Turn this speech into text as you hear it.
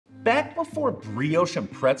Back before brioche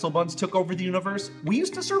and pretzel buns took over the universe, we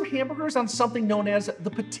used to serve hamburgers on something known as the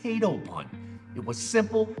potato bun. It was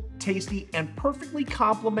simple, tasty, and perfectly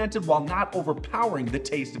complemented while not overpowering the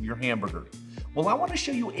taste of your hamburger. Well, I want to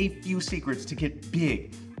show you a few secrets to get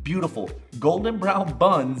big, beautiful, golden brown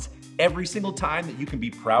buns every single time that you can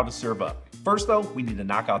be proud to serve up. First though, we need to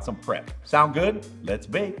knock out some prep. Sound good? Let's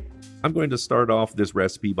bake. I'm going to start off this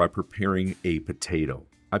recipe by preparing a potato.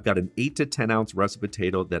 I've got an 8 to 10 ounce russet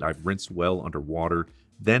potato that I've rinsed well under water.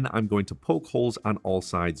 Then I'm going to poke holes on all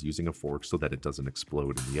sides using a fork so that it doesn't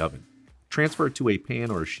explode in the oven. Transfer it to a pan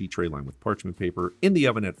or a sheet tray lined with parchment paper in the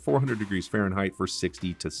oven at 400 degrees Fahrenheit for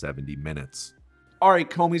 60 to 70 minutes. All right,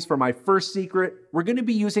 Komis, for my first secret, we're going to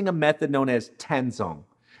be using a method known as tangzhong.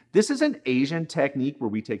 This is an Asian technique where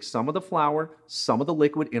we take some of the flour, some of the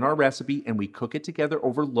liquid in our recipe, and we cook it together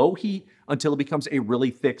over low heat until it becomes a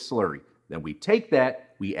really thick slurry. Then we take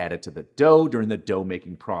that, we add it to the dough during the dough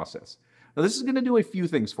making process. Now this is going to do a few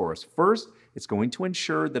things for us. First, it's going to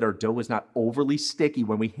ensure that our dough is not overly sticky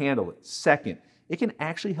when we handle it. Second, it can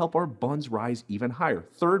actually help our buns rise even higher.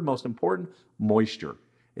 Third, most important, moisture.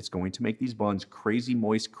 It's going to make these buns crazy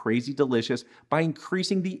moist, crazy delicious by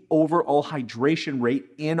increasing the overall hydration rate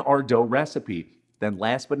in our dough recipe. Then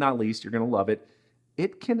last but not least, you're going to love it,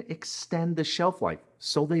 it can extend the shelf life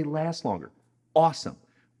so they last longer. Awesome.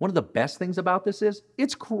 One of the best things about this is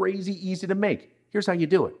it's crazy easy to make. Here's how you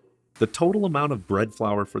do it. The total amount of bread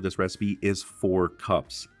flour for this recipe is 4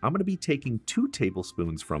 cups. I'm going to be taking 2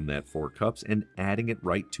 tablespoons from that 4 cups and adding it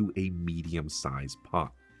right to a medium-sized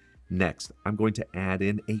pot. Next, I'm going to add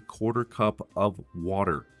in a 1/4 cup of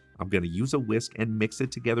water. I'm going to use a whisk and mix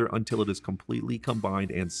it together until it is completely combined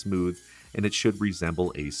and smooth, and it should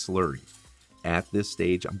resemble a slurry. At this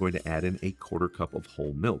stage, I'm going to add in a 1/4 cup of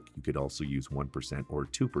whole milk. You could also use 1% or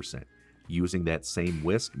 2%. Using that same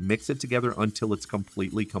whisk, mix it together until it's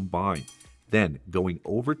completely combined. Then, going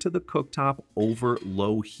over to the cooktop over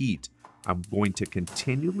low heat, I'm going to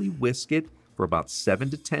continually whisk it for about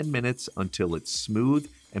 7 to 10 minutes until it's smooth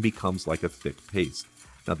and becomes like a thick paste.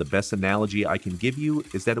 Now, the best analogy I can give you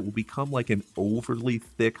is that it will become like an overly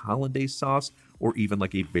thick hollandaise sauce or even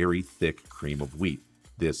like a very thick cream of wheat.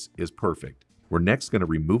 This is perfect. We're next going to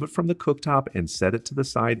remove it from the cooktop and set it to the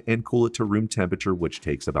side and cool it to room temperature, which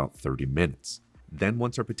takes about 30 minutes. Then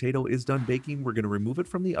once our potato is done baking, we're going to remove it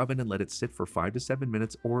from the oven and let it sit for 5 to 7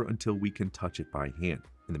 minutes or until we can touch it by hand.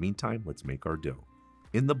 In the meantime, let's make our dough.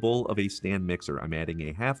 In the bowl of a stand mixer, I'm adding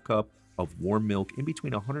a 1/2 cup of warm milk in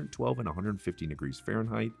between 112 and 115 degrees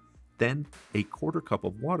Fahrenheit, then a 1/4 cup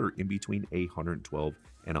of water in between 112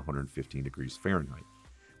 and 115 degrees Fahrenheit.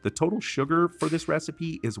 The total sugar for this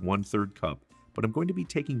recipe is 1/3 cup, but I'm going to be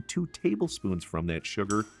taking 2 tablespoons from that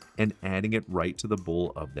sugar and adding it right to the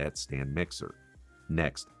bowl of that stand mixer.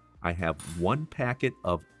 Next, I have 1 packet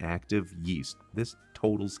of active yeast. This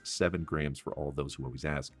totals 7 grams for all those who always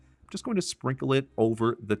ask. I'm just going to sprinkle it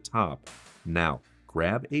over the top. Now,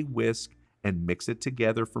 grab a whisk and mix it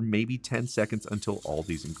together for maybe 10 seconds until all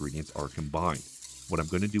these ingredients are combined. What I'm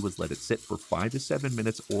going to do is let it sit for 5 to 7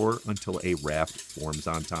 minutes or until a raft forms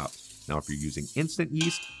on top. Now, if you're using instant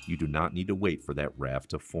yeast, you do not need to wait for that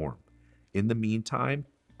raft to form. In the meantime,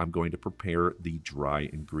 I'm going to prepare the dry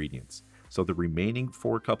ingredients. So the remaining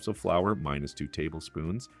 4 cups of flour minus 2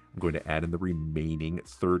 tablespoons. I'm going to add in the remaining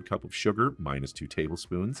 1/3 cup of sugar minus 2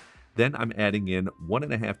 tablespoons. Then I'm adding in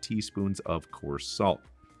 1½ teaspoons of coarse salt.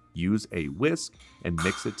 Use a whisk and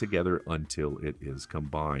mix it together until it is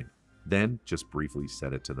combined. Then just briefly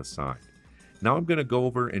set it to the side. Now I'm going to go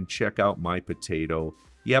over and check out my potato.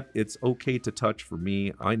 Yep, it's okay to touch for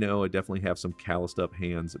me. I know I definitely have some calloused up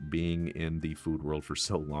hands being in the food world for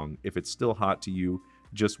so long. If it's still hot to you,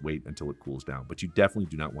 just wait until it cools down. But you definitely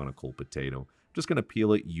do not want a cold potato. I'm just going to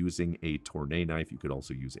peel it using a tourne knife. You could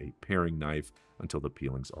also use a paring knife until the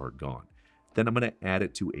peelings are gone. Then I'm going to add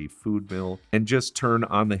it to a food mill and just turn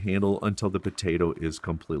on the handle until the potato is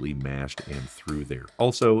completely mashed and through there.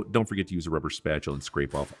 Also, don't forget to use a rubber spatula and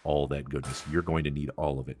scrape off all that goodness. You're going to need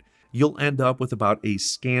all of it. You'll end up with about a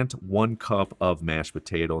scant 1 cup of mashed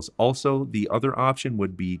potatoes. Also, the other option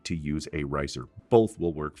would be to use a ricer. Both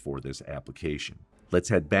will work for this application. Let's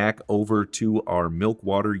head back over to our milk,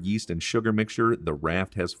 water, yeast, and sugar mixture. The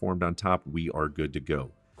raft has formed on top. We are good to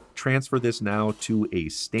go. Transfer this now to a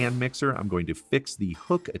stand mixer. I'm going to fix the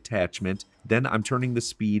hook attachment. Then I'm turning the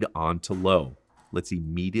speed on to low. Let's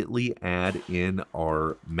immediately add in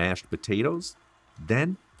our mashed potatoes.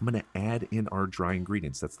 Then I'm going to add in our dry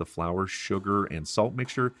ingredients. That's the flour, sugar, and salt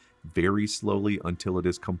mixture very slowly until it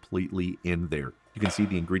is completely in there. You can see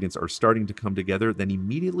the ingredients are starting to come together. Then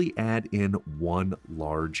immediately add in 1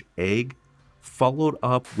 large egg. followed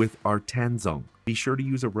up with our tangzhong. Be sure to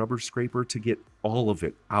use a rubber scraper to get all of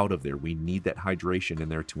it out of there. We need that hydration in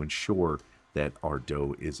there to ensure that our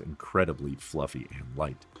dough is incredibly fluffy and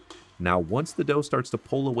light. Now, once the dough starts to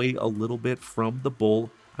pull away a little bit from the bowl,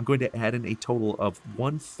 I'm going to add in a total of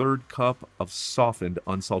 1/3 cup of softened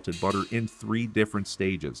unsalted butter in 3 different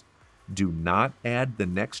stages. Do not add the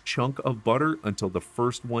next chunk of butter until the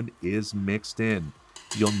first one is mixed in.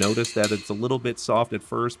 You'll notice that it's a little bit soft at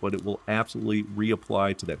first, but it will absolutely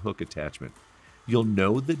reapply to that hook attachment. You'll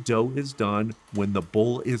know the dough is done when the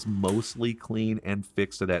bowl is mostly clean and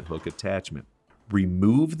fixed to that hook attachment.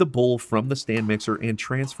 Remove the bowl from the stand mixer and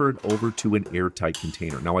transfer it over to an airtight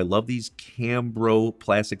container. Now, I love these Cambro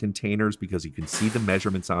plastic containers because you can see the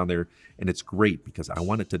measurements on there, and it's great because I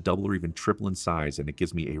want it to double or even triple in size, and it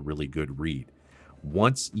gives me a really good read.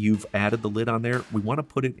 Once you've added the lid on there, we want to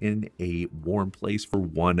put it in a warm place for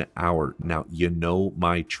 1 hour. Now, you know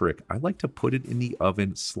my trick. I like to put it in the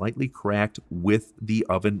oven slightly cracked with the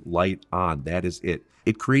oven light on. That is it.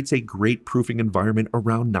 It creates a great proofing environment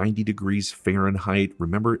around 90 degrees Fahrenheit.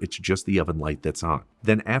 Remember, it's just the oven light that's on.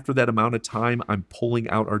 Then after that amount of time, I'm pulling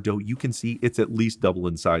out our dough. You can see it's at least double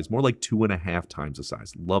in size, more like 2.5 times the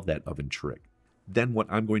size. Love that oven trick. Then what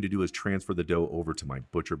I'm going to do is transfer the dough over to my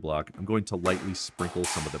butcher block. I'm going to lightly sprinkle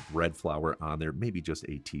some of the bread flour on there, maybe just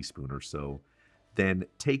a teaspoon or so. Then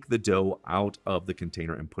take the dough out of the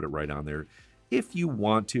container and put it right on there. If you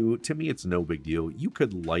want to me it's no big deal. You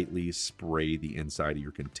could lightly spray the inside of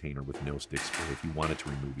your container with no stick spray if you wanted to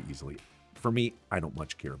remove it easily. For me, I don't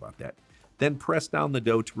much care about that. Then press down the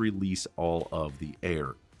dough to release all of the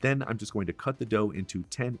air. Then I'm just going to cut the dough into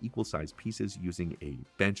 10 equal-sized pieces using a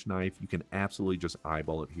bench knife. You can absolutely just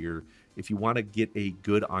eyeball it here. If you want to get a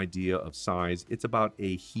good idea of size, it's about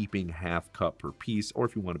a heaping half cup per piece, or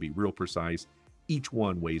if you want to be real precise, each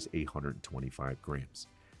one weighs 125 grams.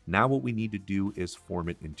 Now what we need to do is form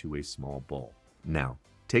it into a small ball. Now,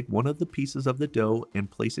 take one of the pieces of the dough and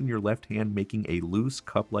place in your left hand, making a loose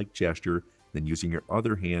cup-like gesture. Then using your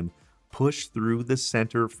other hand, push through the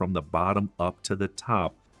center from the bottom up to the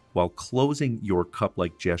top, while closing your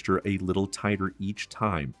cup-like gesture a little tighter each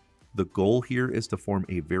time. The goal here is to form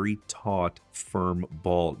a very taut, firm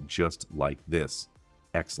ball just like this.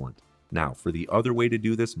 Excellent. Now, for the other way to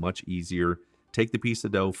do this, much easier, take the piece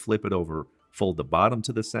of dough, flip it over, fold the bottom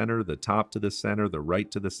to the center, the top to the center, the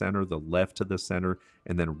right to the center, the left to the center,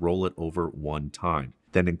 and then roll it over 1 time.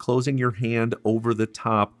 Then enclosing your hand over the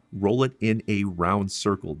top, roll it in a round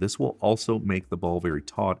circle. This will also make the ball very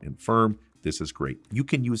taut and firm. This is great. You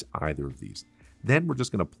can use either of these. Then we're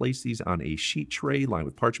just going to place these on a sheet tray lined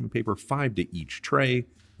with parchment paper, 5 to each tray, and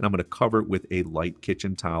I'm going to cover it with a light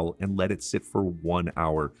kitchen towel and let it sit for 1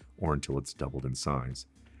 hour or until it's doubled in size.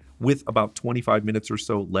 With about 25 minutes or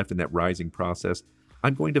so left in that rising process,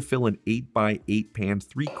 I'm going to fill an 8x8 pan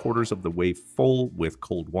 3/4 of the way full with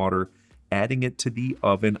cold water, adding it to the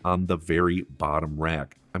oven on the very bottom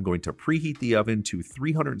rack. I'm going to preheat the oven to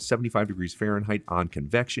 375 degrees Fahrenheit on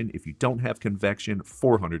convection. If you don't have convection,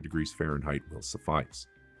 400 degrees Fahrenheit will suffice.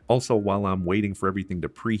 Also, while I'm waiting for everything to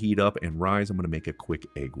preheat up and rise, I'm going to make a quick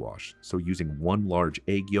egg wash. So using 1 large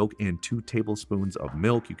egg yolk and 2 tablespoons of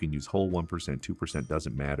milk, you can use whole 1%, 2%,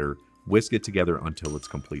 doesn't matter. Whisk it together until it's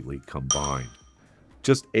completely combined.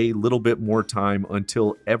 Just a little bit more time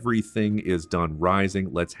until everything is done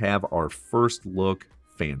rising. Let's have our first look.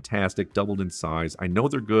 Fantastic, doubled in size. I know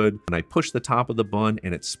they're good, and I push the top of the bun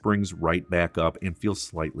and it springs right back up and feels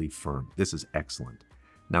slightly firm. This is excellent.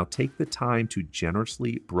 Now take the time to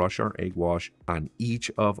generously brush our egg wash on each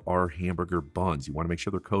of our hamburger buns. You want to make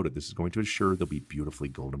sure they're coated. This is going to ensure they'll be beautifully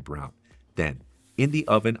golden brown. Then in the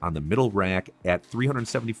oven on the middle rack at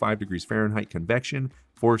 375 degrees Fahrenheit convection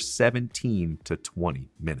for 17 to 20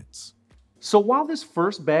 minutes. So while this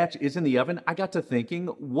first batch is in the oven, I got to thinking,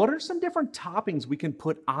 what are some different toppings we can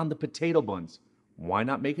put on the potato buns? Why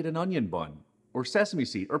not make it an onion bun? Or sesame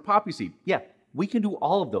seed, or poppy seed? Yeah, we can do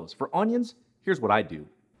all of those. For onions, here's what I do.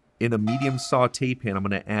 In a medium saute pan, I'm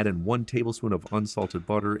going to add in 1 tablespoon of unsalted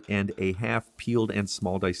butter and a half peeled and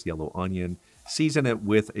small diced yellow onion. Season it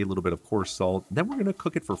with a little bit of coarse salt. Then we're going to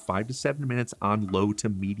cook it for 5 to 7 minutes on low to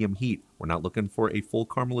medium heat. We're not looking for a full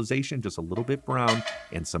caramelization, just a little bit brown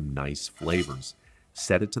and some nice flavors.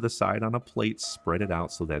 Set it to the side on a plate, spread it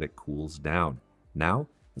out so that it cools down. Now,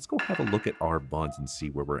 let's go have a look at our buns and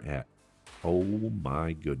see where we're at. Oh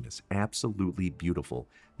my goodness, absolutely beautiful.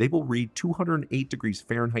 They will read 208 degrees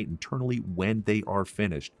Fahrenheit internally when they are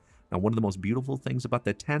finished. Now, one of the most beautiful things about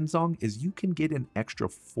the tangzhong is you can get an extra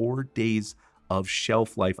 4 days of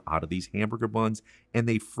shelf life out of these hamburger buns, and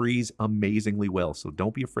they freeze amazingly well. So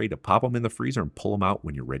don't be afraid to pop them in the freezer and pull them out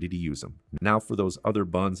when you're ready to use them. Now for those other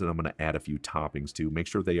buns that I'm going to add a few toppings to, make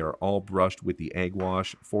sure they are all brushed with the egg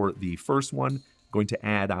wash. For the first one, going to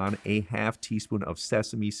add on a ½ teaspoon of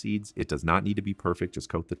sesame seeds. It does not need to be perfect, just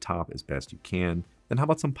coat the top as best you can. Then how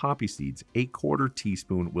about some poppy seeds? A ¼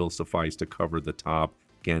 teaspoon will suffice to cover the top.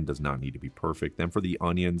 Again, does not need to be perfect. Then for the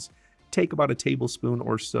onions, take about a tablespoon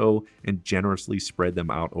or so and generously spread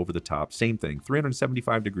them out over the top. Same thing,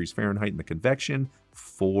 375 degrees Fahrenheit in the convection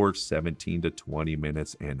for 17 to 20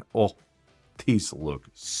 minutes. And oh, these look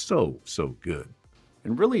so good.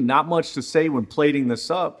 And really not much to say when plating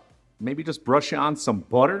this up. Maybe just brush on some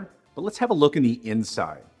butter. But let's have a look in the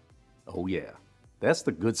inside. Oh yeah, that's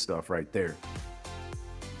the good stuff right there.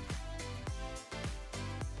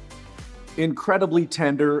 Incredibly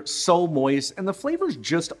tender, so moist, and the flavor's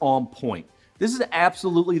just on point. This is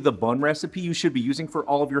absolutely the bun recipe you should be using for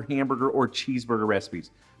all of your hamburger or cheeseburger recipes.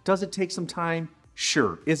 Does it take some time?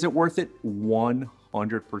 Sure. Is it worth it? 100%.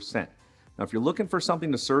 Now, if you're looking for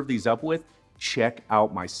something to serve these up with, check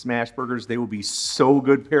out my smash burgers. They will be so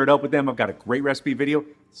good paired up with them. I've got a great recipe video.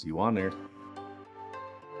 See you on there.